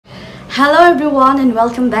Hello everyone and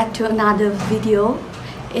welcome back to another video.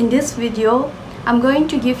 In this video, I'm going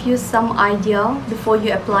to give you some idea before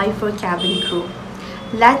you apply for cabin crew.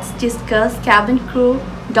 Let's discuss cabin crew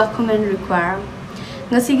document requirement.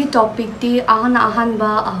 Ngasigi topic ti ahan ba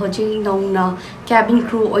hojing nong na cabin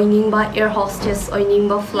crew oining ba air hostess oining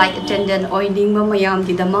ba flight attendant oining ba mayam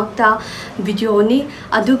di damakta video ni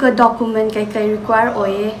aduga document kai require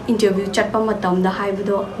oye interview chatpa matam da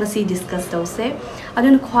haibdo ngasi discuss tause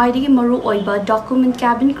adun khwaidigi maru oiba document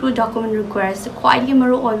cabin crew document requires khwaidigi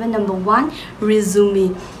maru oiba number 1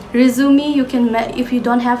 resume. You can make, if you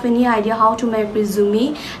don't have any idea how to make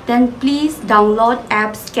resume, then please download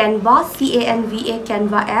apps Canva,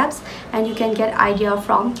 Canva apps, and you can get idea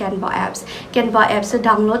from Canva apps so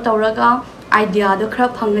download tawraga idea do khara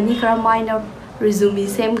phangani khara minor resume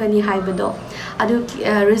same gani haibado adu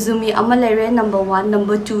resume ama lere number 1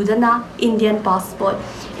 number 2 dana Indian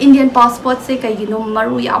passport se kayino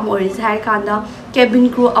maru yam oris hai kanda cabin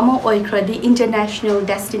crew ama oikradi international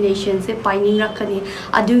destination se pining rakhani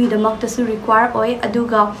adu damakta su require oi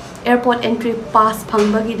aduga airport entry pass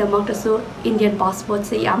phangbagi damakta su Indian passport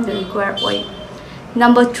se yam require oi.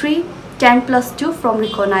 Number 3 10+2 from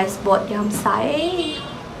recognized board yam sai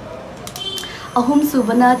ahum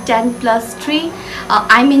subana 10+3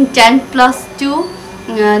 I mean 10+2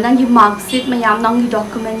 nangi mark sheet mayam nangi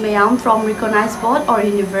document mayam from recognized board or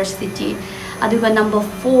university. Aduga number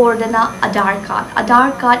 4 dana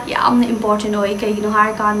Aadhaar card yamna important oi kaigino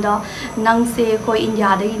har kanda nang se ko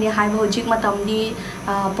India da ine hai hojik matam di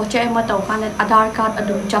pochai ma taw kan Aadhaar card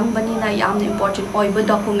adum chambani na yamna important oi ba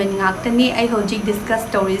document ngaktani ai hojik discuss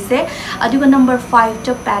story se. Aduga number 5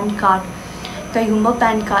 to PAN card kaigumba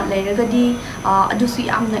PAN card leragadi adusu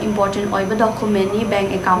yamna important oiba document ni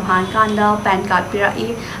bank account han kanda PAN card pirai.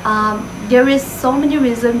 There is so many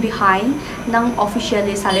reason behind nang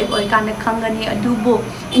officially select oi kana khangani adubu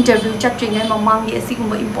interview chatringai mamang ni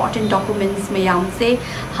asigumba important documents mayam se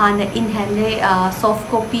hana in hand soft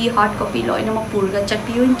copy hard copy loina ma purga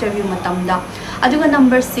chatpiu interview matamda. Aduga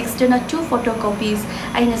number 6 dana 2 photocopies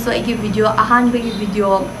aina so agi video ahan bagi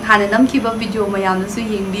video hana namkiba video mayam su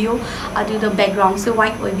yengbiu adu the background so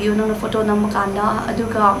white oi view no photo namakanda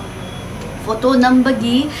aduga photo number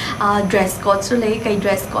gi dress code so lay kai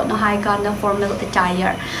dress code no high kana formal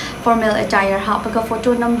attire hapaga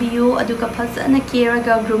photo number you aduga phasana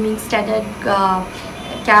keraga grooming standard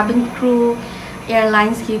cabin crew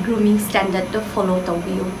airlines ki grooming standard to follow to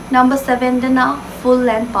view. Number 7 dana full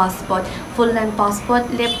length passport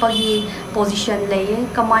lepagi position laye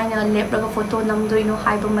kamaina lepraga photo namdo ino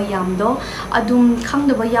haiba mayam do adum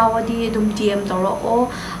khangdaba yawadi adum DM toro o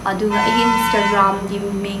adu Instagram gi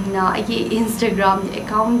mingna Instagram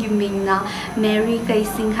account gi mingna Mary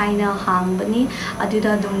Keishing haina hangbani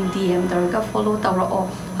aduda adum DM toroga follow toro o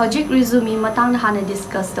hojik resume matang hana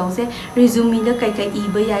discuss tause resume da kai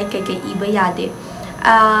iba yai kai iba yade.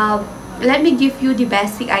 Let me give you the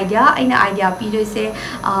basic idea. Aina idea pido se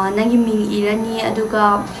nangi ming irani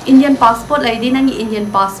aduga Indian passport lady nangi Indian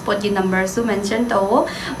passport gi number so mention to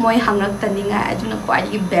moi hangak taninga aduna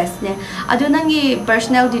quite best ne adu nangi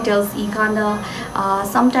personal details I kana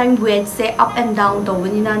sometime weight say up and down to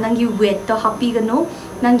banina nangi weight to happy gano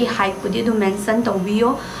nangi height pudi do mention to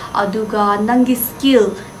bio aduga nangi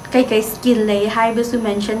skill kai skill lay high besu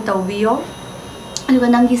mention to bio aduga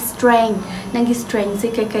nangi strength se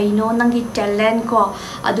kai no nangi talent ko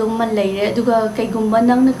adum man leire aduga kai gumba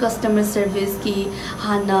nang na customer service ki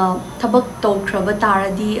hana thabak to khraba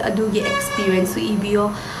taradi adugi experience ibio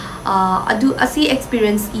adu asi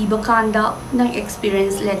experience iba kanda nang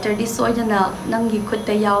experience letter di soidana nangi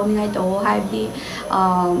khutta yaw ningai to habi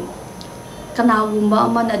kanagumba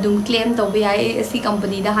man adum claim to bi asi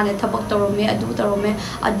company da hana thabak torome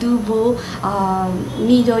adubu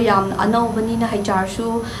mi do yam anobani na HR su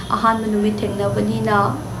ahan manumi thengna bani na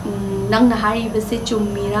nang na hari base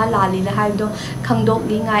chumira lali la haibdo khangdok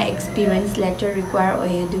ni ngai experience letter require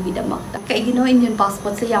oy adugi damak kai gino Indian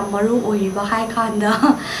passport se yam maru oi ba hai khanda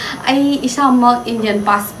ai isama Indian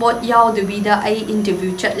passport yaw de vida ai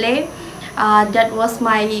interview chatle. That was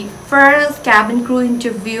my first cabin crew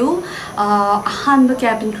interview. Ahanba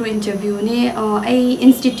cabin crew interview ni I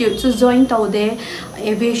institute so join taude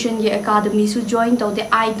aviation academy so join taude.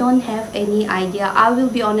 I don't have any idea. I will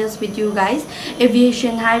be honest with you guys.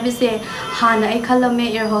 Aviation hai se hana ai khalame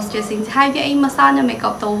air hostessing hai ai masana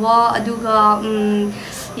makeup tawa aduga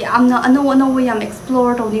yamna ano yam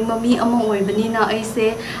explore tawning mi ama oibanina ai se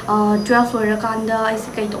 12 oira kanda ai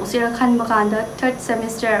se kai to sira khanba kanda 3rd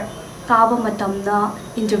semester kaba matamna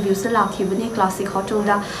interview se lakhibani classic hotel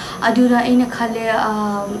da adura aina khale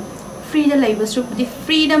freedom labor so the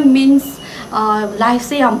freedom means life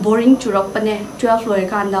se am boring churak pane 12 loy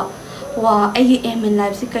kanda wa ai aim in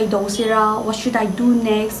life se kai do sira, what should I do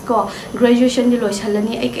next ko graduation di loi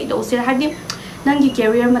chalani ai kai do sira hadi nangi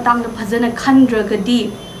career matang da phajana khandra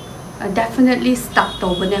gadi definitely stuck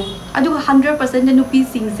to bane adu 100% the nupi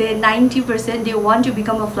sing say 90% they want to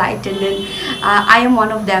become a flight attendant. I am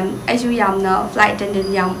one of them. As you yamna flight attendant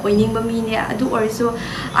yam oining ba mi ne adu also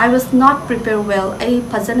I was not prepared well. I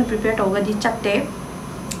phajana prepared already chatte,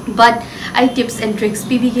 but I tips and tricks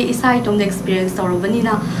PBK isai tom the experience toro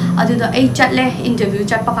banina adu da ai chatle interview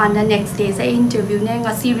chat pakanda next day say interview ne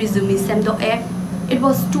ngasi resume sem do it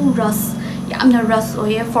was too rush yamna rush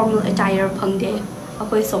oye formal attire phangde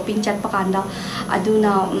akoi shopping chat pakanda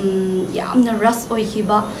aduna yamna rush oi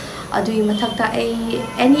hiba adui mathakta ai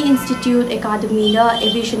any institute academy da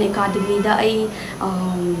aviation academy da ai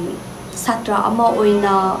satra ama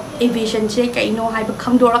oina aviation che kaino haiba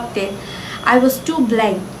khangdorakte. I was too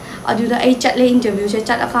blank. Aduda ai chatle interview se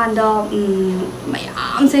chat akanda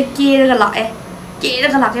mayam se kera la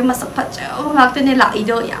e masak phacha ngakte ne la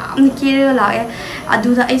ido yam kera la e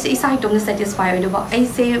aduda ai se isai tong satisfy do ba ai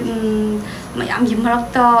se mayam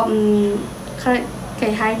himrakta khare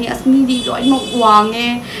kai hai ni asmi di loi mok wang e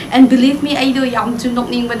and believe me ai do yam chun nok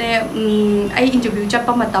ning bane ai interview chat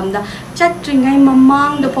pa matam da chat tringai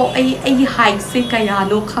mamang do po ai hike se kaya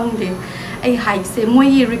no khang de ai height se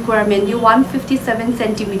moi requirement you 157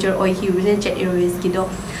 centimeter oi hi within jet areas gido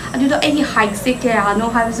adu do ai height se ke ano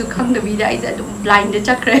ha su khang da vida is adu blind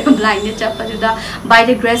chakre blind chap adu da by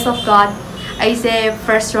the grace of God I say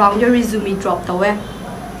first round your resume drop tawe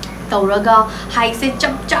tawraga height se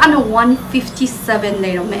chap chana 157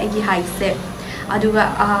 leiro me ai height se adu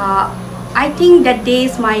ga I think that day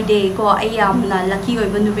is my day ko I am na lucky oi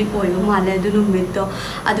banu bit oi male du nu mit to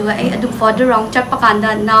aduga ai adu further round chat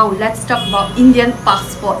pakanda. Now let's talk about Indian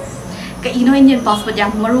passport. Ka Indian passport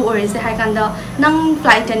yang maru oi se hai kanda nang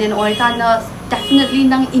flight attendant oi kanda definitely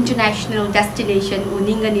nang international destination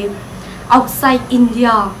uningani outside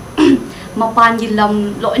India mapan gi lam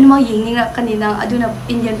loin ma yingning na kanina aduna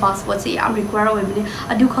Indian passport se am require oi bani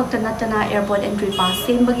adu khakta natana airport entry pass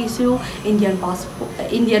same bagi su Indian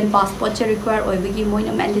passport che require oi bagi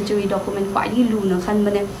moina mandatory document kwai lu na khan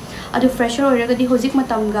bane adu fresher oi ga di hojik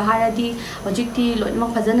matam ga haradi hojik ti loin ma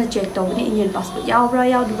phajana check to bani Indian passport yaubra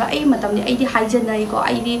yaudura ai matam ni ai di haijan nai ko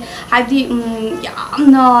ai di haidi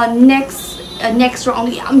yamna next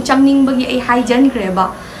round yam changning bagi ai haijan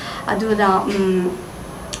greba adu da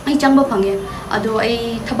ai changba phange adu ai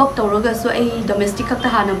thabak tawraga so ai domestic khakta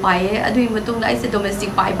hana pae adu matung ai se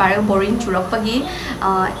domestic pai pare boring churapagi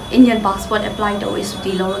Indian passport apply to is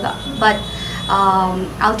suti loraga. But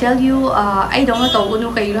I'll tell you I don't know tawunu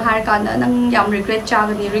kai no har kan nang yam regret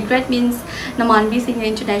chagani. Regret means naman bi sing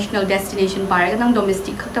international destination pare nang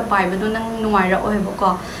domestic khakta pai badu nang nuaira oi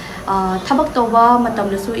boko thabak tawba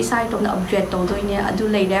matam na su isai tom na upgrade to doine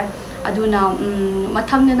adu leide aduna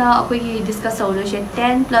mathang na akoi discuss solo she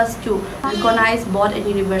 10+2 recognized board and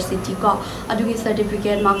university ko adugi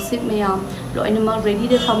certificate marksheet mayam loinama ready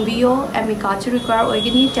de thambio amika chu require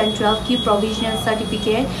oigini 10-12 ki provisional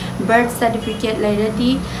certificate birth certificate lairati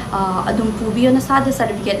adum pubio na sada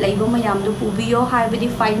certificate laibo mayam do pubio haibadi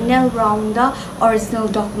final round the original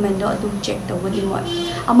document do adum check to wodi mo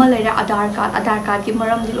ama laira Aadhaar card ki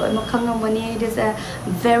maram di loi makhangamani. It is a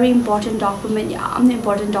very important document yam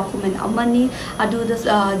important document amani adu the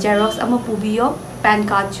xerox ama pubio pan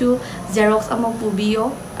card chu xerox ama pubio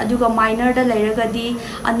aduga minor da leiragadi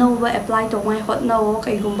anova apply to my hot no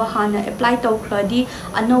kai gumba hana apply to khradi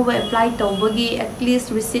anova apply to bagi at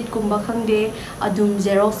least receipt gumba khangde adum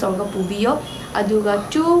xerox orga pubio aduga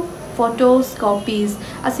 2 photos copies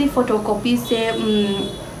asi photocopies se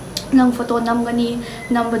nang photo namgani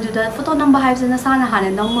number da photo number haibs na sana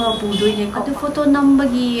hana number pu doine adu photo number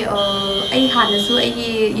gi ai hana su ai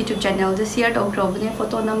YouTube channel da share to krobne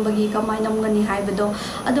photo number gi kamai namgani haibado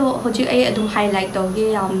adu hoji ai adum highlight to ge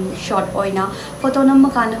short oina photo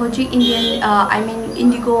number kan hoji Indian I mean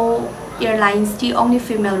Indigo airlines ti only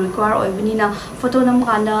female require oi banina photo nam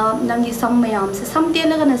kana nangi sam mayam se sam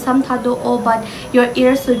te laga na sam thado o but your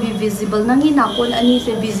ears should be visible nangi nakon ani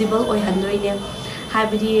se visible oi handoine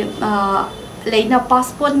haibidi leina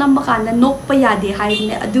passport number kana nok pa yade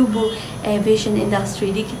haibne adubu aviation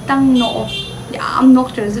industry di kitang no yam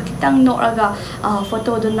nok terzu kitang no raga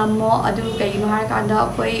photo do nammo adu kai no har kanda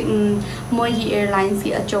koi moi airlines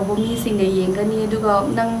ki achobo mi sing ne yengani aduga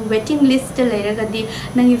nang waiting list te leiraga di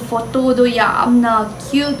nangi photo do yamna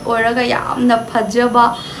cute oraga yamna phajaba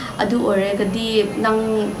adu oregadi nang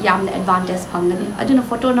yamna advantage phangani aduna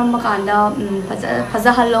photo number kanda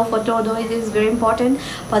phaja hallo photo do it is very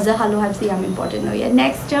important phaja hallo has yam important no yeah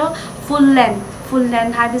next full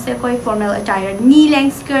length have to say koi formal attire knee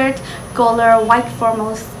length skirt collar white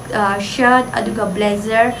formal shirt aduga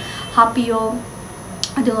blazer hapiyo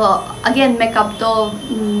ado again makeup to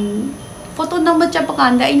photo number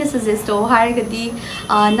chapakanda ina suggest to hargadi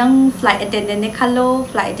nang flight attendant ne khallo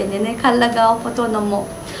flight attendant ne khallaga photo namo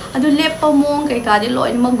adu lepa mong kai ka di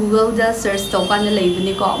loin ma google da search to kan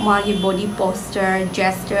leibni ko magi body posture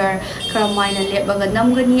gesture karamaina lebaga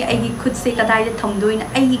namgani ai khud se kadai da thamdoina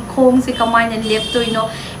ai khong se kamaina lep to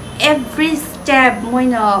every step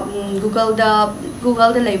moina google da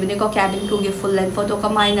leibni ko cabin crew ge full length photo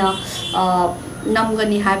kamaina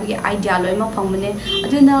namgani habi idea loi ma phangmane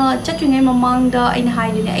aduna chatringai mamang da aina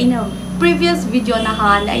haidune aina previous video na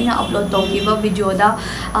han aina upload tawkiba video da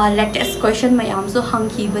latest question mayam so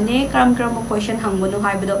hangki bane karam question hangbono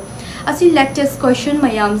haibado asi latest question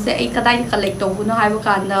mayam se ai kadai collect tawbuno haiba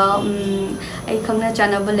kanda ai khangna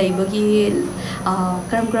chanaba leibagi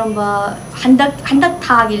karam ba handak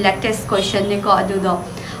thagi latest question ne ko adudo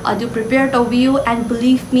adu prepare to view and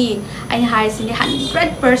believe me I hire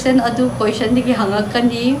 100% adu question digi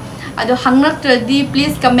hangakani adu hangnakradi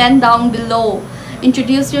please comment down below.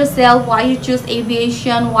 Introduce yourself, why you choose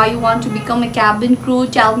aviation, why you want to become a cabin crew,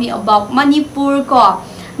 tell me about Manipur ko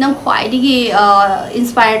nang khwai digi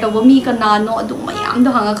inspire to mi kanano adu mayam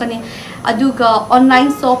do hangakani aduga online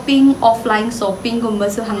shopping offline shopping gumba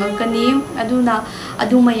su hangakani aduna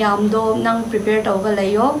adu mayam do nang prepare to ga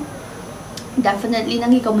layo definitely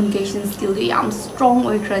nangi communication skill do yam strong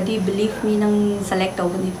or credi believe me nang select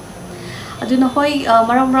over aduna hoi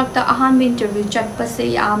maram rakta ahan interview chat pa se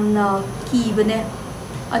yamna ki bane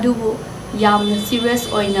adubu yamna serious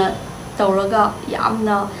oina tawraga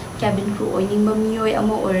yamna cabin crew oiningba miyoi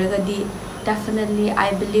ama oraga di definitely I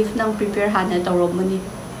believe nang prepare hana tawromani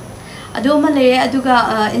adu male aduga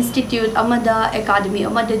institute amada academy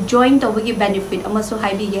amada join tawagi benefit amaso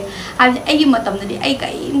haibige ai matamna di ai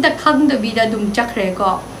kai inda khangda bida dum chakre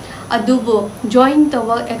ko adubu join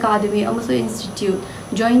tawa academy amaso institute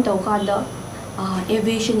join tawkanda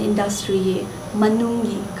aviation industry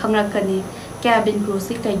manungi khangrakani cabin crew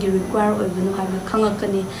se kai require oibunu haiba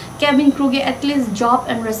khangakani cabin crew ge at least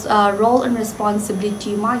job and role and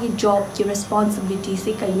responsibility magi job ki responsibility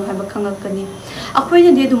se kai no haiba khangakani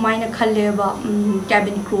akoina de dumaina khalleba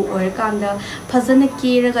cabin crew or kanda phazana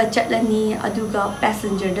keraga chatlani aduga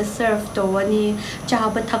passenger da serve towani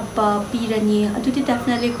chaba thakpa pirani adudi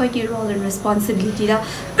definitely koi ki role and responsibility da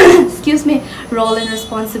excuse me role and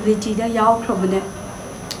responsibility da yaw khrobane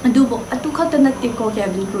adubo atu khata natte ko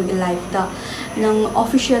cabin crew ge life da nang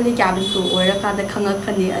officially cabin crew ora ka da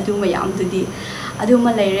khangakani adu mayam dudi adu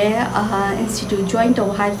ma leire institute join to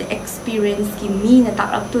have the experience ki mi na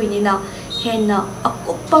tarak to ni na henna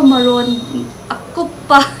akuppa maron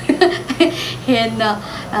akuppa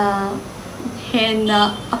henna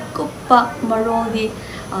akuppa maroli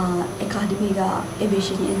academy ga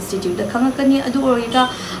aviation institute da khangakani adu origa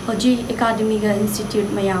hoji academy ga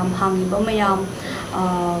institute mayam hangiba mayam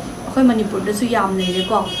akhoi manipur da su yam leire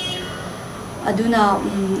ko aduna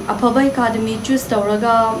aphaba academy choose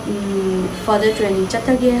tawraga further training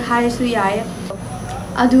chatage high su yai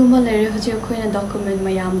adu ma leire hoji khoina document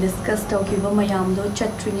mayam discuss tawkiba mayam do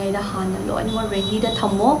chatringai da hana lo anima ready da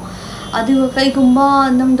thamo adu kai gumba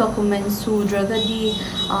nam document sudragadi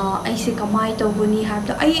ai se kamai tawbuni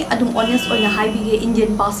habda ai adum honest oina haibige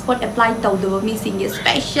Indian passport apply tawdaba mi singe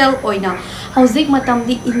special oina hauzik matam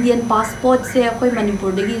di Indian passport se akoi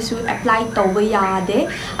manipur dagi su apply tawba yade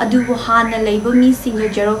adu hana leiba mi singe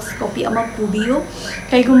xerox copy ama pubiyo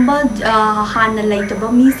kai gumba hana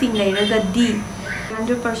leitaba mi sing leiragadi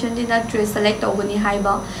 100% dina trace select tawbuni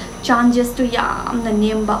haiba chances to yamna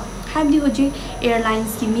nemba हाबदी होजी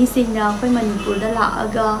airlines की मीसिंगना कोई मणिपुर दा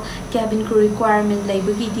लागा cabin crew requirement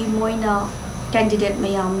लेबगी the Moina candidate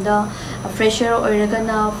mayamda fresher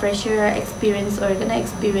oiragana fresher experience oiragana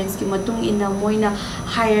experience ki matung ina moina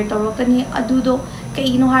hire torokani adudo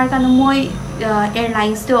kaino har kana moi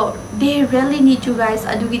airlines to they really need you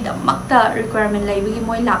guys adugi damakta requirement laibagi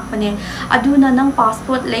moi lakpane aduna nang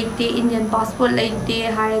passport laite Indian passport laite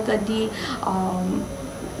haragadi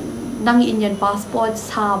nang Indian passport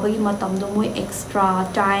sabagi matamdo moi extra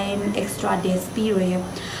time extra days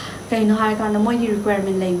period kaino har kana moi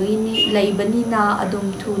requirement laibani na adum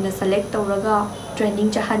thu na select tawraga training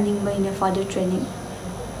chahaning baina further training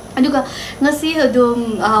aduga ngasi adum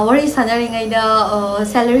wari sanaringai da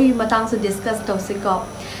salary matang su discuss tawsiko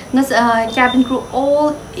ngas cabin crew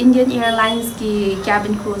all Indian Airlines ki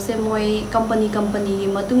cabin crew se moi company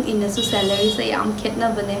matung in su salary se yam khetna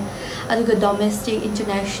bane aduga domestic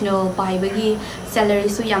international paibagi salary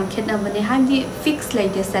su yam khetna bane handi fixed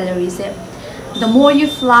like the salary se the more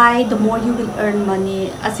you fly the more you will earn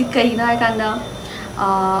money asikai na kana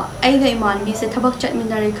ꯑꯩꯒ ꯏꯃꯥꯟꯅꯕꯤꯁꯦ ꯊꯕꯛ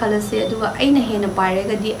ꯆꯠꯃꯤꯟꯅꯔꯦ ꯈꯜꯂꯁꯦ ꯑꯗꯨꯒ ꯑꯩꯅ ꯍꯦꯟꯅ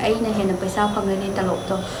ꯄꯥꯏꯔꯒꯗꯤ ꯑꯩꯅ ꯍꯦꯟꯅ ꯄꯩꯁꯥ ꯐꯪꯒꯅꯤ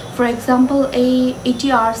ꯇꯂꯣꯞꯇꯣ for example I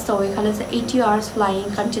 80 hours ꯇꯧꯋꯦ ꯈꯜꯂꯁꯦ 80 hours flying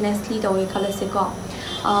continuously ꯇꯧꯋꯦ ꯈꯜꯂꯁꯦꯀꯣ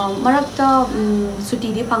marakta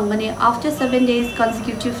sutidi phangmane after 7 days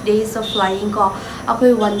consecutive days of flying ko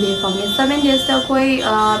akoi 1 day phange 7 days ta koi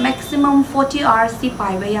maximum 40 hours ti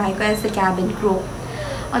paiba yai ko as a cabin crew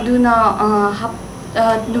aduna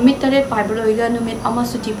numit tare paiba loiga numit ama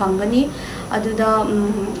suti phangani aduda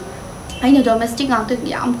aina domestic ngakta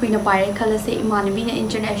yam kuina pare khalase imanabi na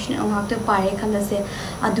international ngakta pare khalase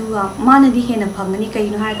aduga manadi hena phangani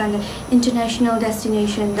kaino har kan international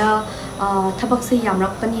destination da thabak se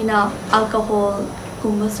yamrak panina alcohol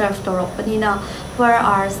kumba serve torok panina per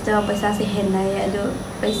hours da paisa se henai adu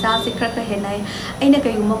paisa se kra henai aina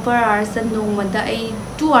kaiguma per hours da nongma da ai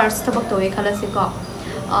 2 hours thabak towe khalase ko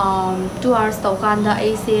 2 hours tawkanda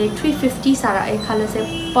ai se 350 sara ai khalase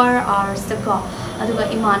per hours da ko aduga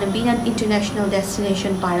imanabi na international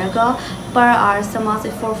destination paraga per hour sama se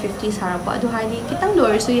 450 sarapa adu haidi kitang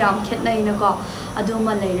dor su yam khetnai na ko adu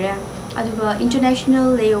ma leire aduga international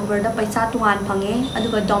layover da paisa tuan phange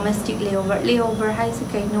aduga domestic layover hai se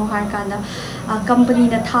kaino har kana company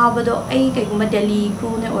na thaba do ai kaiguma delhi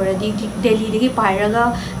crew ne already delhi degi paraga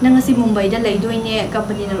nang asi mumbai da leidoine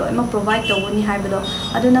company na loi ma provide tawoni haibado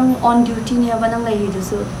adu nang on duty ne ba nang leiri du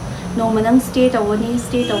su no manang state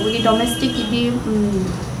awani domestic idi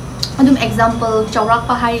adum example chawrak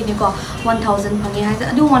pa hai ni ko 1000 phangi hai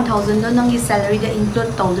adu 1000 do nang salary da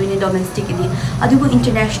include tawdoi ni domestic idi adu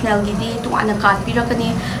international gidi to ana card pirakani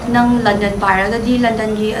nang london paraga di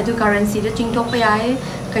london gi adu currency da chingtok pa yai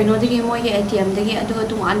kaino digi moi ge atm dagi adu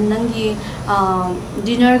to an nang gi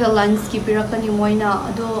dinner ga lunch ki pirakani moi na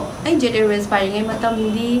adu ai jet airways paringai matam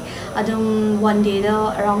di adum one day da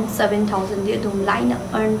around 7000 di adum line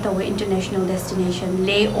earn to international destination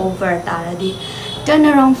layover taradi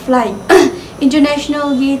turnaround flight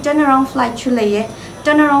international gi turnaround flight chulaye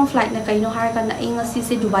turnaround flight na kaino har kan ai ngasi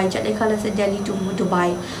se dubai chale khala se delhi to dubai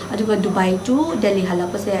aduga dubai to delhi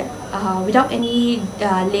halapa se without any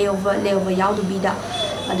layover yaw du bida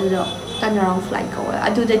aduda turnaround flight ko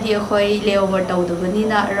aduda di khoi layover taw du bani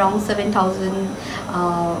na around 7000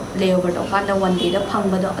 layover to kan one day da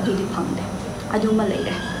phangba do adudi phangde adu ma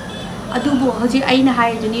leire adubu hoji aina hai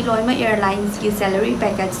duni loima airlines ki salary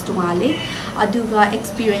package tumale aduga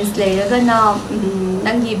experience leiraga na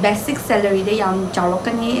nangi basic salary de yam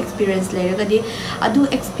chawrokani experience leiraga di adu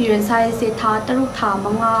experience hai se tha taruk tha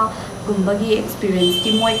manga gumba gi experience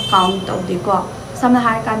ki moi count taw de ko samna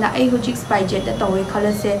har kana ai hoji SpiceJet da tawe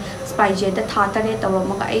khalase SpiceJet da tha tare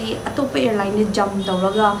tawramaga ai atop airline de jump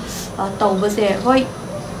tawraga tawba se hoi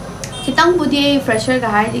kitang budi fresher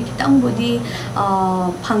ga hai kitang budi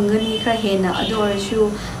phangani kha hena adu orsu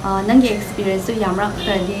nangi experience so yamra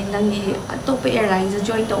khadi nangi atop airlines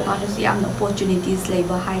join to ka su yam opportunities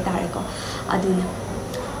labor hai dare ko aduna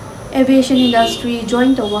aviation industry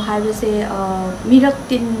join to hai se mirak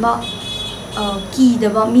tin ba ki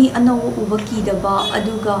da ba mi anaw uba ki da ba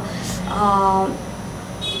aduga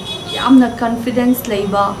yamna confidence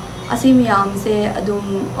labor asi miyam se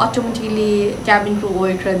adum automatically cabin crew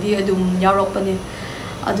oi kradi adum yarok pane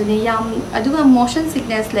adune yam aduga motion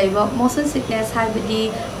sickness motion sickness habidi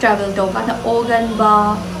travel to kana organ ba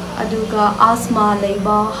aduga asthma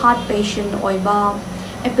leba heart patient oi ba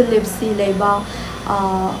epilepsy leba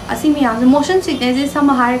asi miyam motion sickness is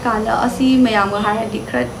some har kana asi miyam har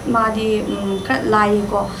dikrat ma di krat lai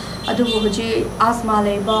ko aduga hoji asthma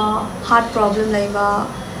leba heart problem leba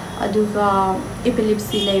aduga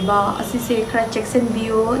epilepsy leba asi se kra checkson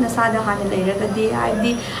bio nasada hana leiraga di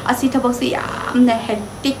haidi asi thabak se yamna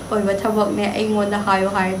hectic oiba thabak ne aingon da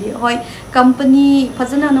hayo haidi hoi company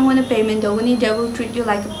phajana nangona payment dogani they will treat you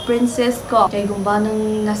like a princess ko kaigumba nang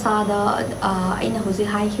nasada aina hoji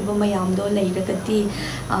hai khiba mayam do leiraga di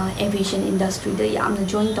aviation industry da yamna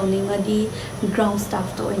join tawninga di ground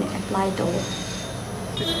staff to ina apply to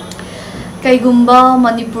kaigumba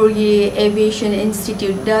Manipuri Aviation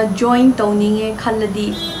Institute da join tawninge khaladi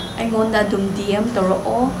aingonda dum DM toro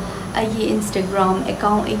ai Instagram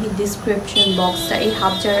account ai description box ta ai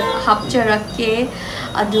hapcharakke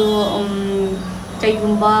adu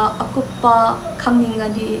kaigumba akuppa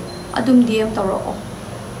khangingadi adum DM toro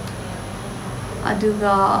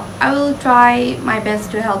aduga I will try my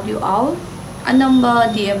best to help you out a number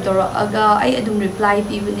DM toro aga ai adum reply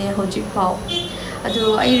pibune hojik pau adu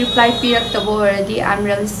I reply pirak tabo already I'm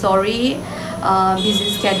really sorry busy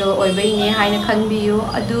schedule oi bai ne haina khanbiyu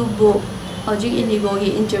adu bu hojik inigo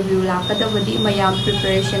gi interview lakadabadi mayam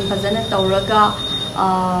preparation fazana tawraga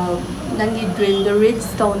nangi dream the rich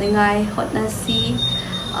tawningai hotna si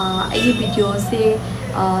ai video se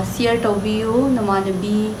share tawbiyu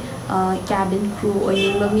namanabi cabin crew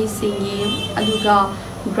oiningba mi singi aduga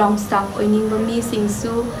ground staff oiningba mi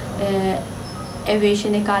singsu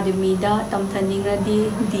aviation academy da tamthaningradi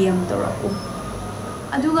DM toraku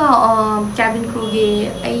aduga cabin crew ge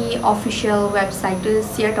ai official website to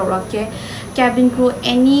share tawrake cabin crew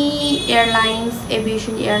any airlines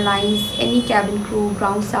aviation airlines any cabin crew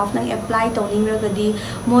ground staff nang apply tawningragadi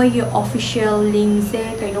moi ge official link se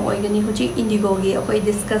kaino oigani hoji indigo ge akoi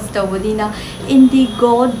discuss tawdina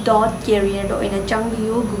indigo.carrier do ina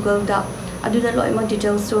changbiu google da aduda loima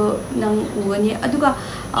details so nang ugani aduga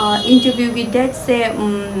interview gi date se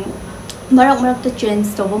marak change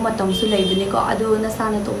tobo matam su laibani ko adu na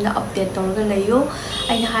sana tomna update torga layo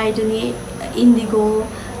aina haiduni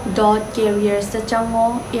indigo.carriers ta chango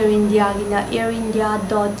air india gina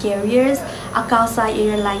airindia.carriers akasa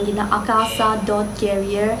airline gina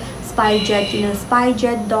akasa.carrier spyjet gina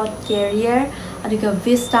spyjet.carrier aduga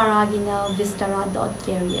vistara gina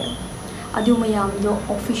vistara.carrier adu mayam do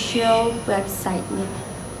official website ni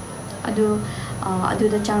adu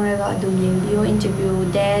aduda changraga adum yengbiyo interview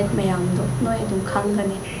date mayam do noi adum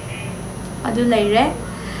khangani adu leire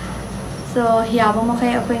so hiaba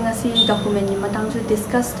makai akoi ngasi document ni matang su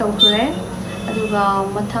discuss tawkhre aduga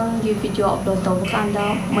mathang gi video upload tawkanda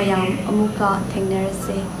mayam amuka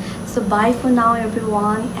thengnarase so bye for now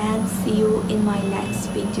everyone and see you in my next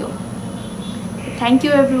video. Thank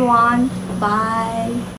you everyone. Bye.